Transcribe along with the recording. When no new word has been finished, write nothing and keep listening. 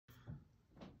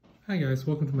Hi guys,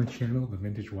 welcome to my channel, The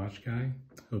Vintage Watch Guy.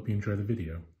 Hope you enjoy the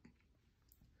video.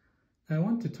 I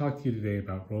want to talk to you today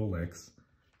about Rolex.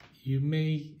 You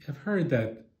may have heard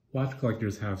that watch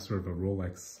collectors have sort of a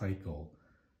Rolex cycle.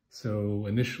 So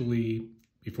initially,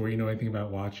 before you know anything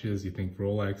about watches, you think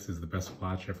Rolex is the best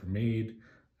watch ever made,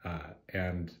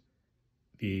 and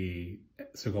the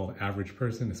so-called average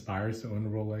person aspires to own a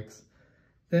Rolex.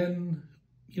 Then,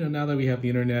 now that we have the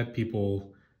internet,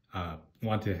 people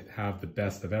want to have the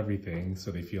best of everything, so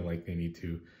they feel like they need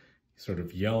to sort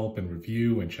of Yelp and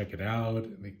review and check it out.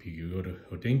 Like you go to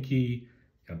Hodinkee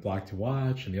and Block to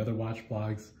Watch and the other watch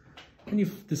blogs, and you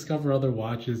discover other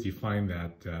watches. You find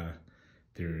that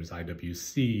there's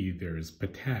IWC, there's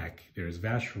Patek, there's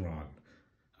Vacheron,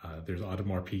 there's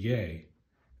Audemars Piguet.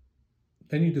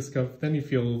 Then you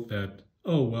feel that,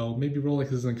 oh well, maybe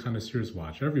Rolex isn't a connoisseur's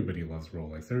watch. Everybody loves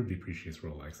Rolex. Everybody appreciates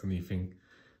Rolex, and you think,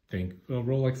 well,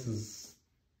 Rolex is,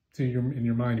 in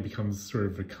your mind, it becomes sort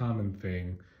of a common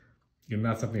thing,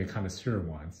 not something a connoisseur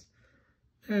wants.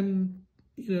 And,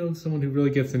 someone who really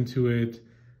gets into it,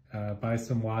 buys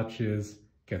some watches,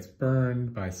 gets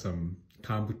burned by some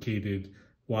complicated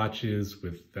watches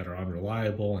that are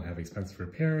unreliable and have expensive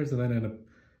repairs, and then end up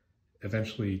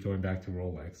eventually going back to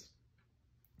Rolex.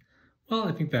 Well,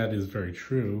 I think that is very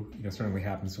true. Certainly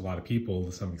happens to a lot of people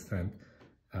to some extent.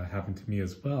 Happened to me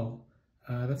as well.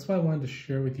 That's why I wanted to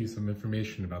share with you some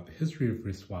information about the history of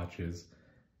wristwatches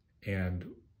and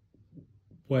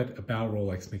what about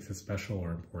Rolex makes it special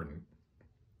or important.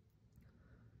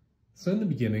 So in the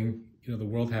beginning, the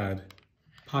world had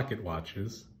pocket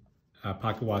watches.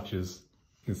 Pocket watches,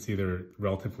 you can see they're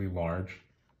relatively large,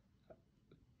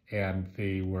 and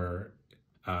they were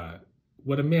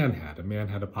what a man had. A man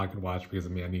had a pocket watch because a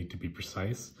man needed to be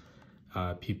precise.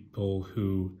 People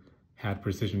who had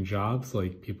precision jobs,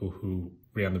 like people who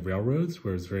ran the railroads,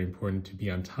 where it was very important to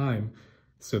be on time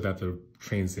so that the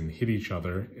trains didn't hit each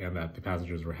other and that the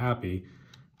passengers were happy,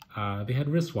 they had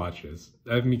wristwatches.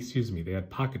 They had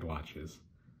pocket watches.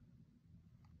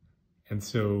 And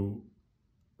so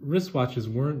wristwatches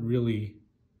weren't really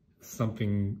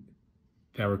something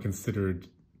that were considered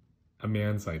a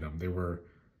man's item. They were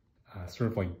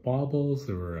sort of like baubles.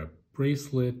 They were a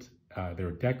bracelet. They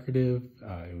were decorative.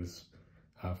 It was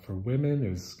for women, it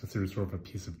was considered sort of a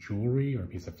piece of jewelry or a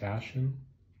piece of fashion.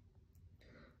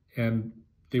 And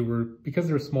because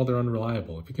they were small, they're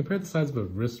unreliable. If you compare the size of a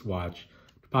wristwatch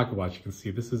to a pocket watch, you can see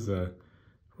this is a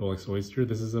Rolex Oyster,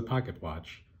 this is a pocket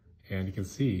watch. And you can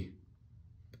see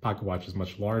the pocket watch is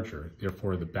much larger.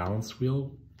 Therefore, the balance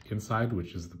wheel inside,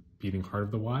 which is the beating heart of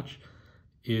the watch,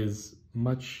 is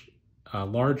much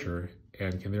larger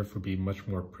and can therefore be much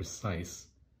more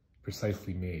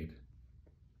precisely made.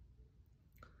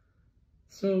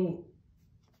 So,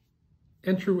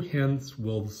 enter Hans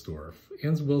Wilsdorf.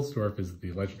 Hans Wilsdorf is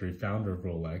the legendary founder of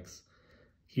Rolex.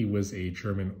 He was a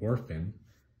German orphan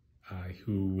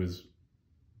who was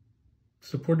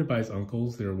supported by his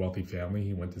uncles. They were a wealthy family.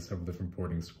 He went to several different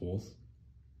boarding schools.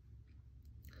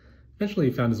 Eventually,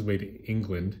 he found his way to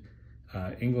England.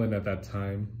 England at that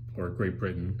time, or Great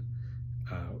Britain,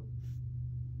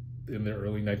 in the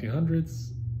early 1900s,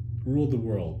 ruled the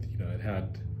world. It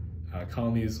had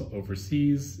colonies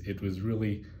overseas. It was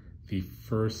really the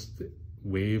first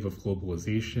wave of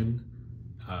globalization.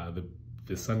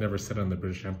 The sun never set on the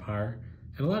British Empire,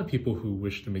 and a lot of people who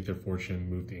wished to make their fortune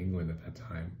moved to England at that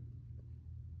time.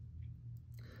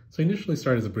 So he initially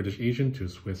started as a British agent to a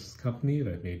Swiss company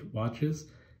that made watches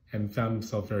and found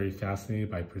himself very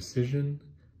fascinated by precision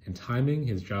and timing.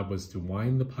 His job was to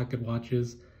wind the pocket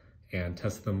watches and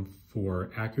test them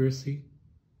for accuracy.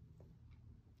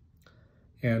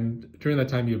 And during that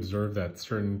time, he observed that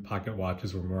certain pocket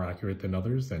watches were more accurate than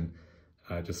others, and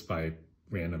just by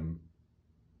random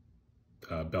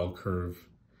bell curve,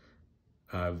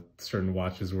 certain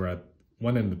watches were at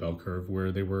one end of the bell curve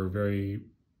where they were very,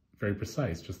 very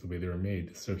precise, just the way they were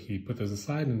made. So he put those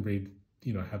aside and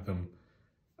had them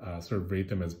sort of rate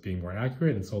them as being more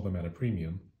accurate and sold them at a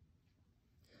premium.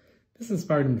 This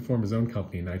inspired him to form his own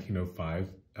company in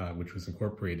 1905, which was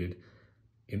incorporated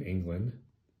in England.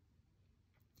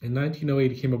 In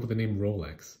 1908, he came up with the name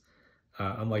Rolex.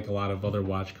 Unlike a lot of other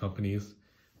watch companies,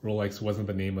 Rolex wasn't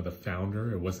the name of the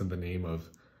founder. It wasn't the name of,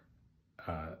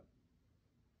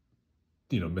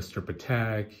 Mr.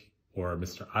 Patek or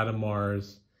Mr.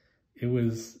 Audemars. It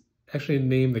was actually a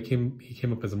name that he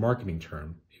came up as a marketing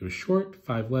term. It was short,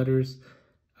 5 letters.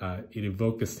 It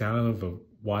evoked the sound of a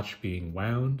watch being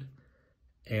wound,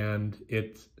 and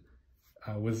it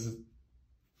was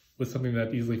something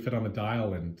that easily fit on the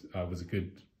dial and was a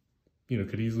good,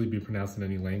 could easily be pronounced in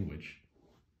any language.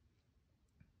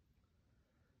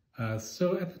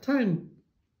 So at the time,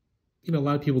 a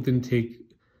lot of people didn't take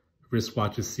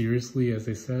wristwatches seriously, as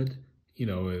they said.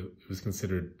 It was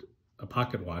considered a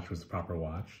pocket watch was the proper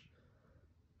watch.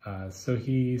 So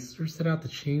he sort of set out to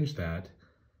change that.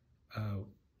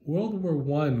 World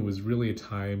War I was really a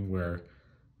time where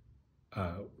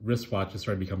wristwatches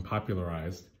started to become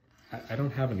popularized. I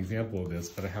don't have an example of this,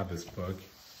 but I have this book,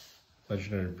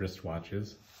 Legendary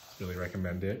Wristwatches. Really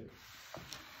recommend it.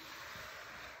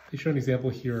 They show an example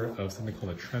here of something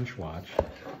called a trench watch.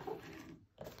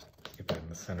 Get that in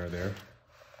the center there.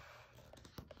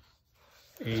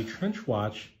 A trench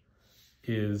watch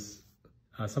is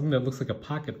something that looks like a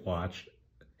pocket watch,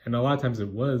 and a lot of times it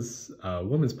was a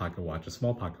woman's pocket watch, a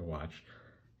small pocket watch.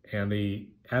 And they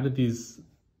added these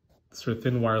sort of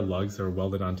thin wire lugs that were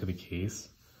welded onto the case,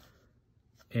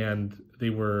 and they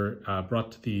were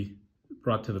brought to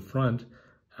the front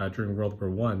during World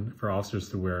War I for officers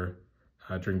to wear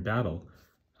during battle,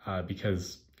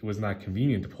 because it was not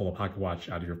convenient to pull a pocket watch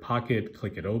out of your pocket,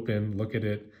 click it open, look at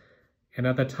it. And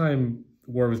at that time,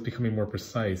 war was becoming more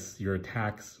precise. Your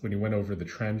attacks, when you went over the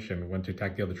trench and went to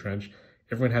attack the other trench,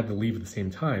 everyone had to leave at the same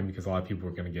time because a lot of people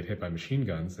were going to get hit by machine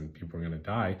guns and people were going to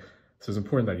die. So it's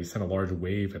important that you send a large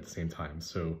wave at the same time.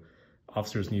 So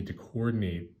officers need to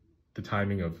coordinate the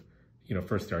timing of,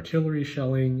 first the artillery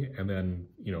shelling and then,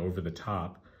 over the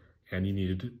top. And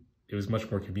it was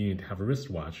much more convenient to have a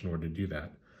wristwatch in order to do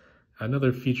that.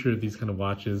 Another feature of these kind of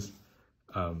watches,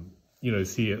 you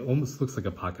see it almost looks like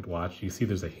a pocket watch. You see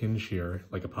there's a hinge here,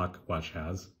 like a pocket watch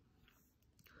has.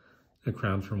 A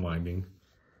crown for winding.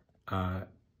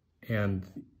 And,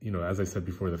 as I said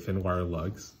before, the thin wire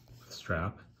lugs, the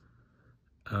strap.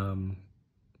 And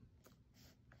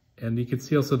you can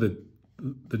see also that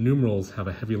the numerals have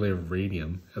a heavy layer of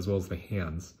radium, as well as the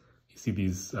hands. You see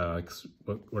these,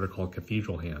 what are called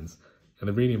cathedral hands. And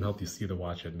the radium helped you see the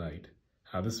watch at night.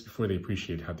 This is before they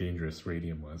appreciated how dangerous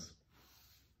radium was.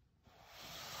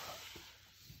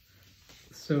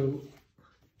 So,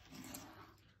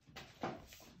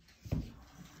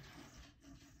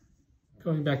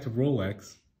 going back to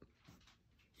Rolex,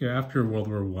 after World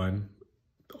War I,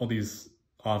 all these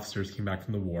officers came back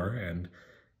from the war, and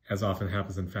as often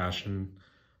happens in fashion,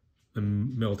 the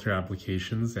military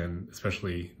applications, and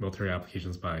especially military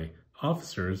applications by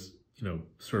officers,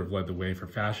 sort of led the way for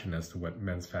fashion as to what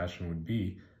men's fashion would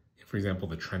be. For example,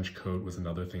 the trench coat was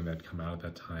another thing that had come out at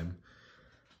that time.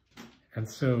 And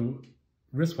so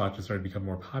wristwatches started to become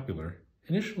more popular.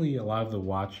 Initially, a lot of the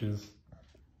watches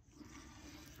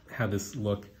had this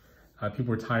look.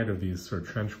 People were tired of these sort of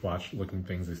trench watch looking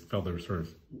things. They felt they were sort of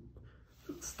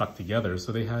stuck together.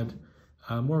 So they had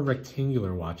more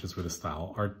rectangular watches with a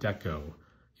style, Art Deco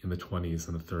in the 20s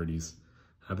and the 30s.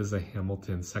 This is a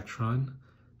Hamilton Sectron.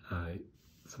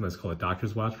 Sometimes called a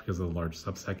doctor's watch because of the large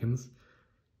sub-seconds.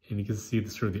 And you can see the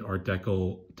sort of the Art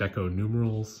Deco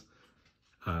numerals,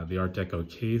 the Art Deco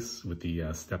case with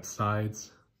the step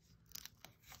sides.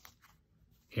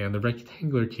 And the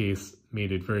rectangular case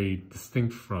made it very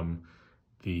distinct from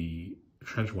the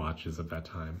trench watches of that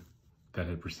time that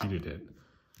had preceded it.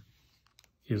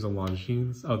 Here's a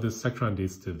Longines. Oh, this Sectron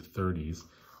dates to the 30s.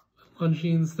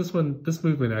 Longines, this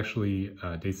movement actually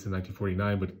dates to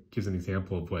 1949, but gives an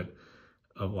example of what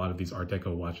a lot of these Art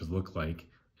Deco watches look like.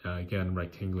 Again,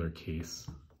 rectangular case.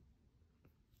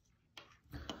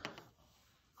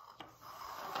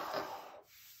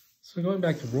 So going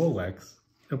back to Rolex,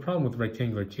 the problem with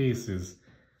rectangular case is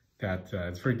that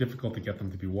it's very difficult to get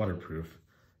them to be waterproof.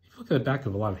 If you look at the back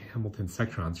of a lot of Hamilton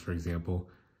Sectrons, for example,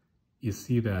 you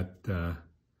see that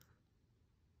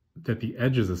that the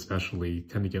edges especially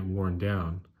tend to get worn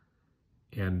down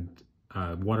and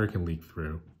water can leak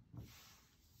through.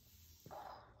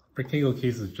 Rectangular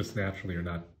cases just naturally are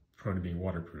not prone to being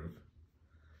waterproof.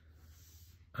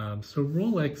 So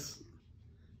Rolex,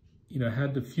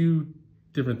 had a few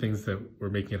different things that were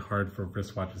making it hard for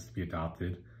wristwatches to be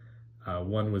adopted.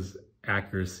 One was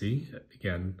accuracy.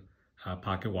 Again,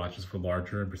 pocket watches were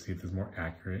larger and perceived as more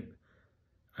accurate.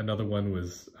 Another one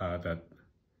was that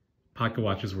pocket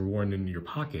watches were worn in your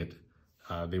pocket.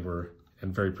 They were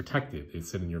very protected. They'd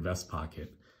sit in your vest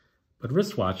pocket. But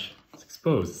wristwatch, it's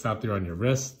exposed. It's out there on your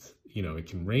wrist. It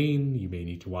can rain. You may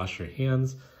need to wash your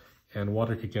hands, and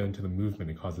water could get into the movement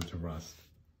and cause it to rust.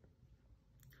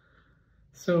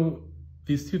 So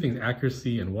these two things,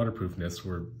 accuracy and waterproofness,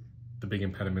 were the big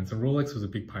impediments, and Rolex was a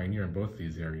big pioneer in both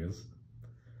these areas.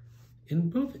 In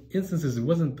both instances, it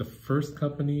wasn't the first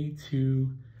company to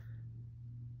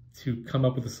come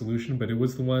up with a solution, but it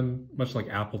was the one, much like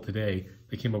Apple today,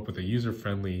 that came up with a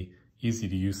user-friendly,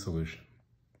 easy-to-use solution.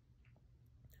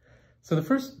 So the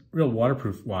first real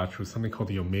waterproof watch was something called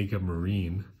the Omega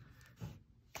Marine.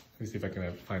 Let me see if I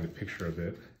can find a picture of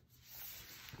it.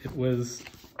 It was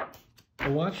a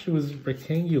watch that was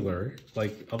rectangular,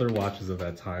 like other watches of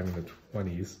that time in the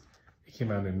 20s. It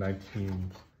came out in I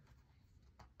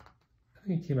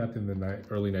think it came out in the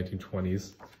early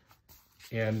 1920s.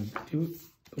 And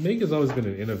Omega's always been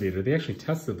an innovator. They actually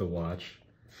tested the watch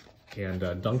and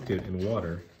dunked it in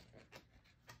water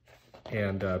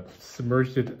and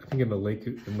submerged it, I think,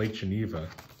 in Lake Geneva.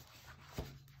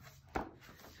 A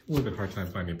little bit hard time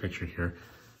finding a picture here.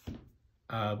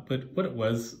 But what it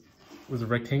was a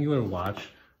rectangular watch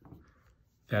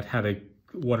that had a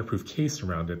waterproof case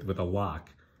around it with a lock.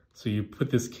 So you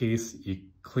put this case, you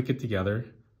click it together,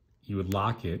 you would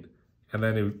lock it, and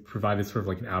then it would provide sort of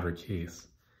like an outer case.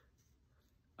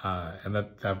 And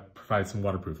that provided some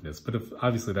waterproofness. But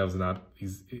obviously that was not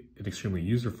an extremely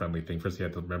user-friendly thing. First you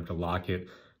had to remember to lock it.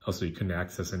 Also you couldn't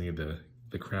access any of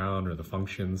the crown or the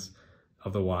functions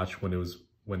of the watch when it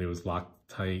was locked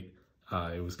tight.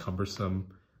 It was cumbersome.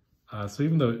 So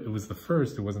even though it was the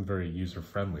first, it wasn't very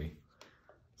user-friendly.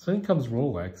 So then comes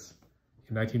Rolex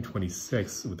in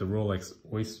 1926 with the Rolex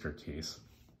Oyster case.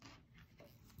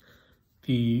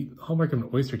 The hallmark of an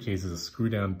Oyster case is a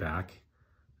screw-down back.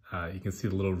 You can see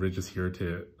the little ridges here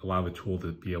to allow the tool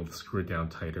to be able to screw it down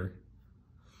tighter.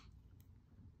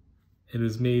 It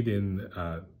was made in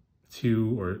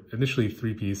 2 or initially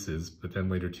 3 pieces, but then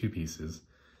later 2 pieces.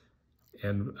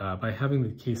 And by having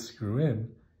the case screw in,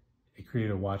 it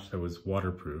created a watch that was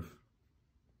waterproof.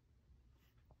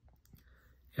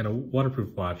 And a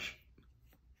waterproof watch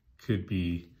could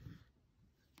be,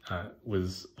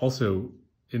 was also,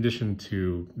 in addition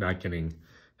to not getting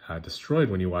destroyed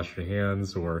when you washed your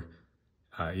hands or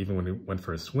even when it went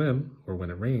for a swim or when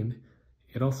it rained,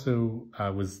 it also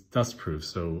was dust proof.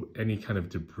 So any kind of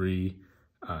debris,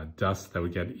 dust that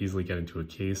would easily get into a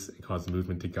case and cause the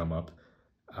movement to gum up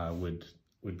would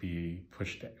be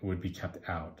kept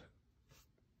out.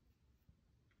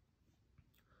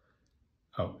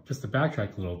 Oh, just to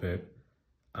backtrack a little bit,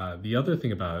 the other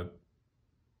thing about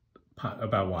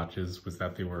watches was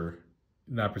that they were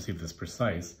not perceived as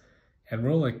precise, and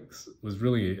Rolex was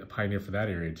really a pioneer for that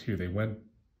area too. They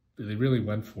really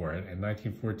went for it. In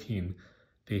 1914,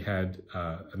 they had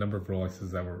a number of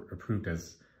Rolexes that were approved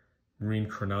as marine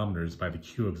chronometers by the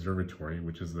Kew Observatory,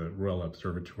 which is the Royal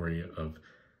Observatory of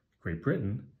Great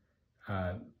Britain.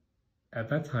 At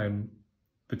that time,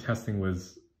 the testing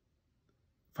was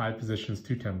 5 positions,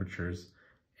 2 temperatures,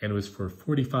 and it was for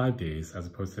 45 days as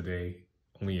opposed to today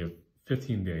only a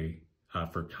 15-day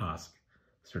for COSC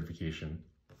certification.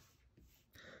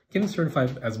 Getting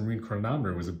certified as a marine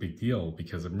chronometer was a big deal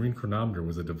because a marine chronometer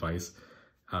was a device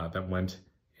that went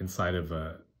inside of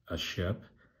a ship,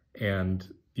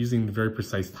 and using very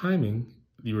precise timing,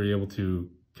 you were able to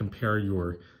compare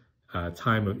your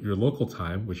your local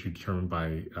time, which you determine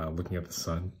by looking at the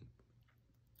sun,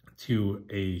 to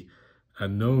a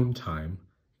known time,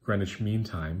 Greenwich Mean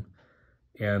Time,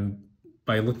 and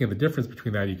by looking at the difference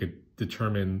between that, you could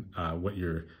determine what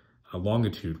your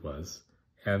longitude was.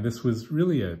 And this was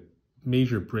really a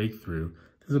major breakthrough.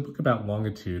 There's a book about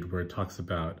longitude where it talks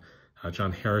about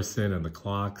John Harrison and the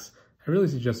clocks. I really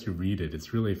suggest you read it.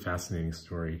 It's really a fascinating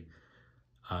story.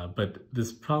 But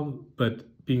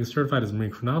being certified as a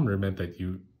marine chronometer meant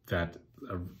that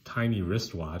a tiny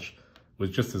wristwatch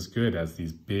was just as good as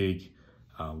these big,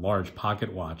 large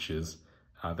pocket watches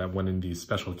that went in these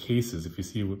special cases. If you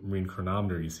see a marine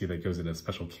chronometer, you see that it goes in a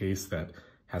special case that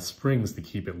has springs to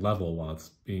keep it level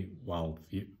while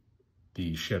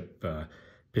the ship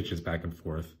pitches back and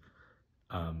forth.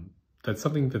 That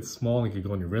something that's small and could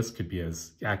go on your wrist could be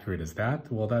as accurate as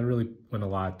that. Well, that really went a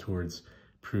lot towards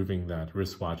proving that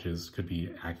wristwatches could be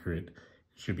accurate,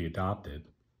 should be adopted.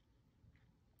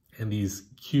 And these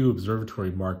Kew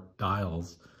Observatory marked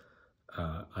dials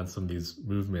on some of these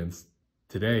movements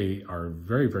today are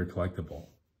very, very collectible.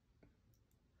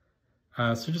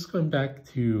 So just going back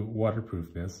to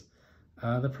waterproofness,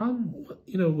 the problem,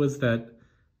 was that,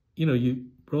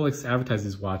 Rolex advertised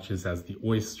these watches as the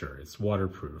Oyster. It's a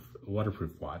waterproof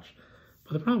watch.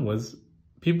 But the problem was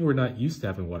people were not used to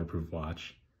having a waterproof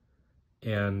watch,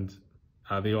 and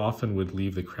they often would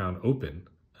leave the crown open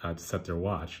to set their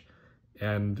watch.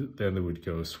 And then they would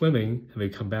go swimming and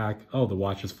they'd come back, oh, the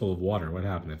watch is full of water. What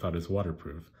happened? I thought it was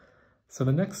waterproof. So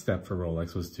the next step for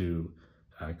Rolex was to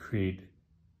create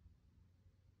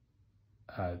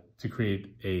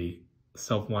a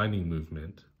self-winding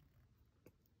movement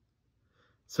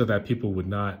so that people would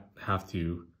not have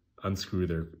to unscrew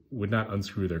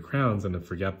their crowns and then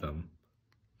forget them.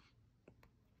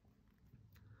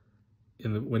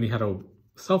 When you had a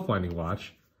self-winding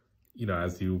watch,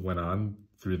 as you went on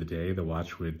through the day, the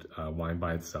watch would wind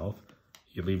by itself.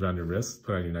 You leave it on your wrist,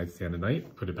 put it on your nightstand at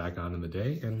night, put it back on in the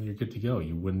day, and you're good to go.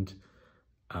 You wouldn't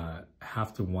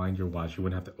have to wind your watch. You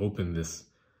wouldn't have to open this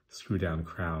screw down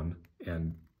crown,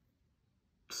 and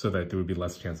so that there would be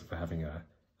less chance of having a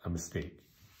mistake.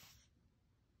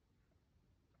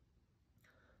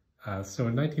 So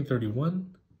in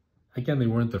 1931, again, they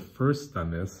weren't the first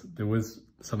on this. There was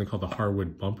something called the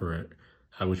Harwood bumper,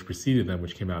 which preceded them,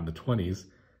 which came out in the 20s.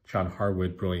 John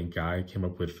Harwood, brilliant guy, came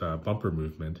up with bumper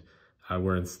movement,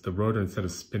 where the rotor, instead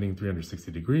of spinning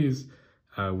 360 degrees,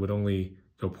 would only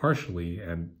go partially,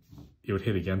 and it would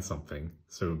hit against something.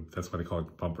 So that's why they call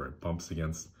it bumper. It bumps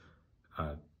against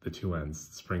the two ends,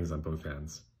 springs on both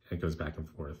ends, and it goes back and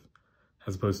forth.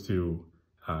 As opposed to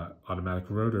automatic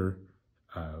rotor,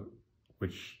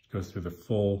 which goes through the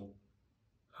full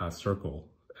circle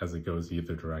as it goes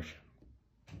either direction.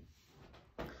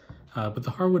 But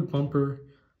the Harwood bumper,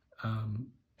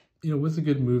 was a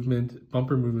good movement.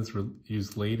 Bumper movements were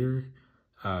used later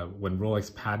when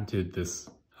Rolex patented this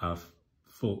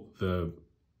the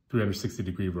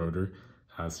 360-degree rotor.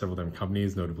 Several different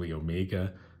companies, notably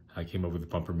Omega, came up with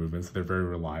bumper movements. They're very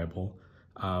reliable.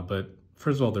 But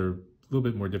first of all, they're a little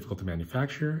bit more difficult to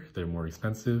manufacture. They're more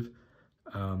expensive.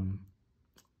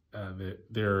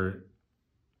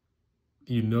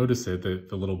 You notice it,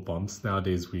 the little bumps.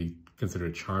 Nowadays we consider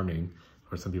it charming,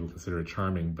 or some people consider it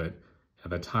charming, but at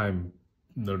that time,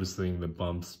 noticing the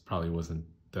bumps probably wasn't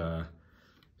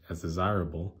as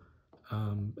desirable.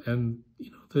 And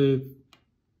the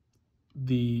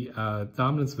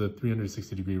dominance of the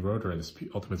 360-degree rotor and its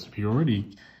ultimate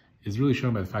superiority is really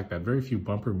shown by the fact that very few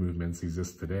bumper movements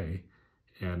exist today,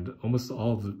 and almost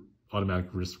all of the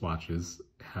automatic wristwatches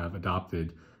have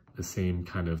adopted the same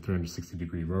kind of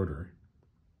 360-degree rotor.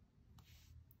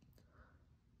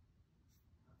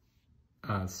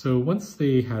 So once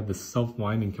they had the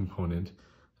self-winding component,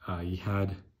 you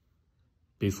had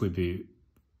basically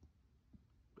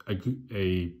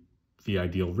the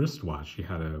ideal wristwatch. You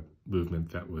had a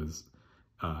movement that was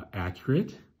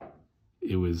accurate.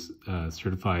 It was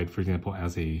certified, for example,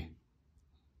 as you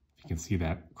can see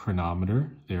that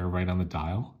chronometer there right on the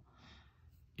dial.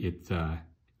 It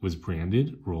was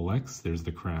branded Rolex, there's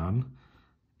the crown,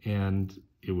 and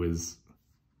it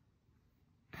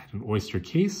had an oyster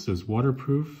case, so it's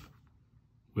waterproof,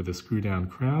 with a screw-down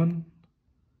crown,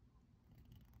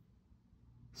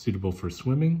 suitable for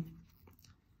swimming,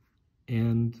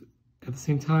 and at the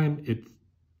same time, it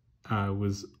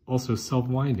was also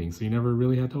self-winding, so you never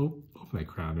really had to open that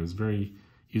crown. It was very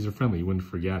user-friendly. You wouldn't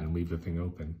forget and leave the thing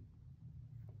open.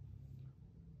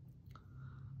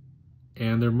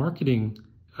 And their marketing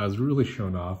was really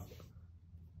shown off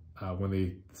when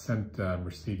they sent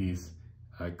Mercedes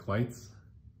Gleitz,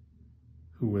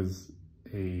 who was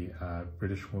a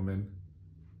British woman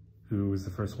who was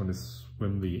the first one to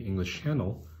swim the English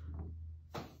Channel.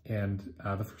 And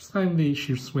the first time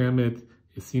she swam it,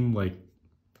 it seemed like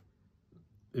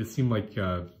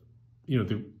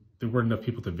there weren't enough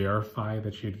people to verify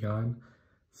that she had gone.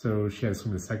 So she had to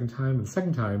swim the second time. And the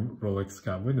second time, Rolex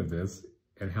got wind of this,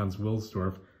 and Hans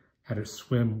Wilsdorf had her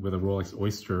swim with a Rolex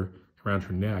oyster around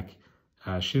her neck.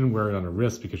 She didn't wear it on her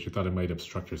wrist because she thought it might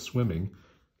obstruct her swimming.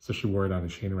 So she wore it on a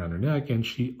chain around her neck, and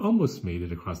she almost made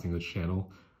it across the English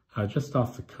Channel. Just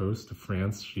off the coast of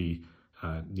France, she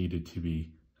needed to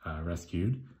be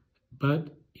rescued. But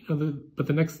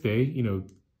the next day,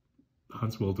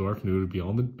 Hans Wilsdorf knew it would be all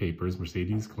in the papers.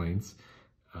 Mercedes Gleitz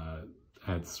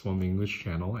had swum the English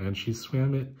Channel, and she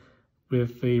swam it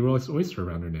with a Rolex oyster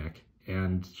around her neck,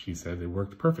 and she said it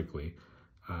worked perfectly.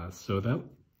 So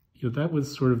that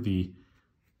was sort of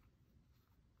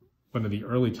one of the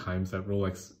early times that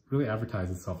Rolex really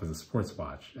advertised itself as a sports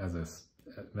watch, in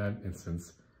that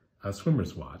instance, a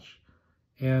swimmer's watch.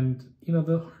 And,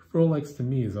 the Rolex to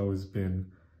me has always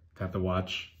been that the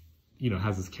watch,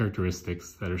 has its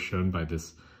characteristics that are shown by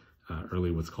this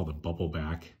what's called a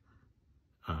bubbleback.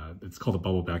 It's called a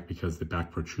bubbleback because the back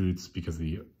protrudes, because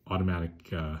the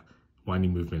automatic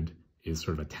winding movement is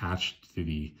sort of attached to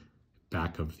the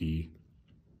back of the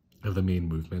main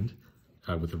movement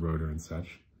with the rotor and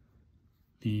such.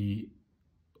 The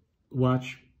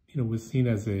watch, was seen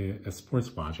as a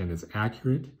sports watch, and it's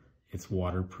accurate, it's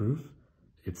waterproof,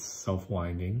 it's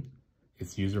self-winding,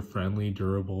 it's user-friendly,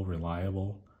 durable,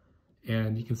 reliable,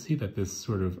 and you can see that this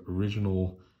sort of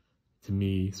original, to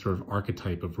me, sort of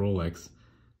archetype of Rolex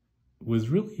was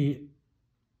really,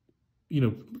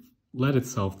 led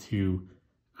itself to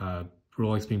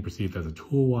Rolex being perceived as a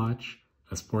tool watch,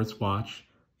 a sports watch,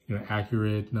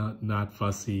 accurate, not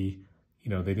fussy.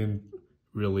 They didn't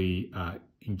really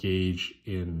engage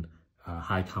in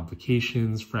high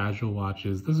complications, fragile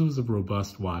watches. This was a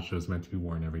robust watch that was meant to be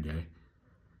worn every day.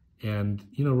 And,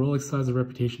 you know, Rolex still has a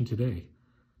reputation today.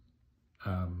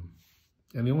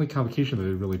 And the only complication that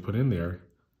they really put in there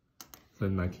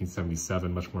in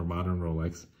 1977, much more modern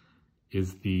Rolex,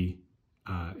 is the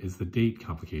date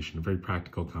complication, a very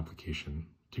practical complication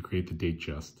to create the date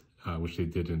just, which they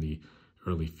did in the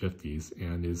early 50s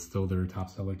and is still their top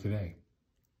seller today.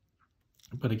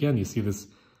 But again, you see this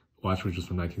watch, which is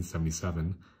from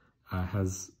 1977,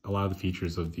 has a lot of the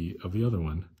features of the other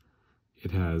one.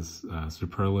 It has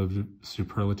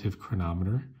superlative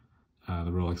chronometer,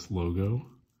 the Rolex logo,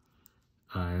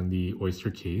 and the oyster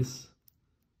case.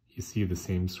 You see the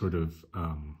same sort of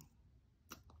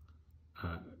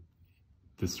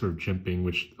this sort of jimping,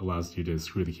 which allows you to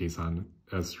screw the case on,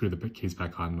 screw the case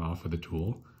back on and off with a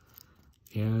tool.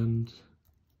 And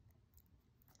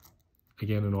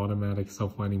again, an automatic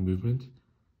self-winding movement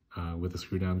with a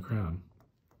screw-down crown.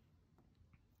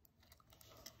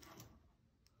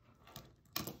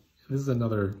 This is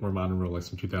another more modern Rolex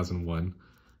from 2001,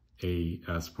 a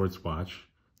sports watch,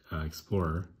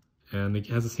 Explorer, and it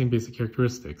has the same basic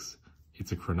characteristics.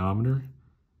 It's a chronometer,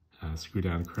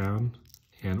 screw-down crown,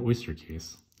 and oyster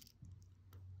case.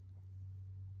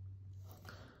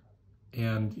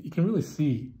 And you can really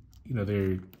see, you know,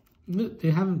 they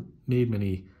haven't made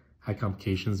many high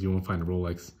complications. You won't find a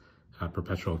Rolex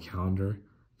perpetual calendar.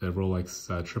 The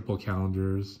Rolex triple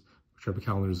calendars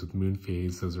with moon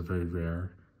phase, those are very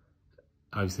rare.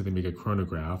 Obviously, they make a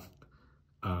chronograph,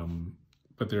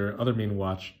 but their other main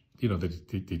watch, you know, the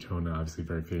Daytona, obviously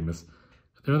very famous.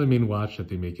 Their other main watch that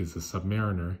they make is the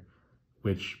Submariner,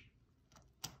 which,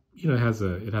 you know, it has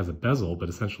a bezel, but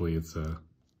essentially it's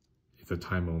a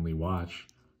time-only watch,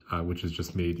 which is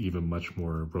just made even much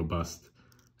more robust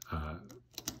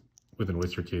with an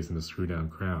oyster case and a screw-down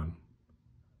crown.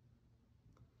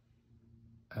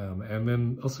 And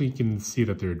then also you can see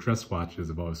that their dress watches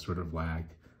have always sort of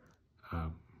lagged.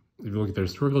 If you look at their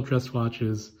historical dress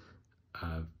watches,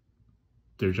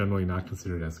 they're generally not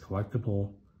considered as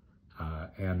collectible.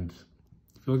 And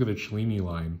if you look at the Cellini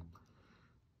line,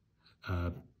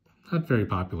 not very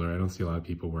popular. I don't see a lot of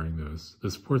people wearing those.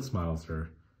 The sports models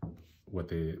are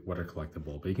what are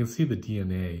collectible. But you can see the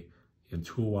DNA in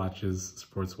tool watches,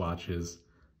 sports watches.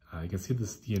 You can see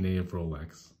this DNA of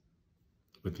Rolex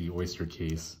with the oyster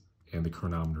case and the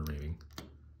chronometer rating.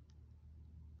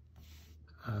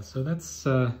 So that's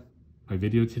my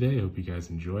video today. I hope you guys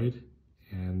enjoyed,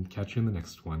 and catch you in the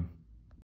next one.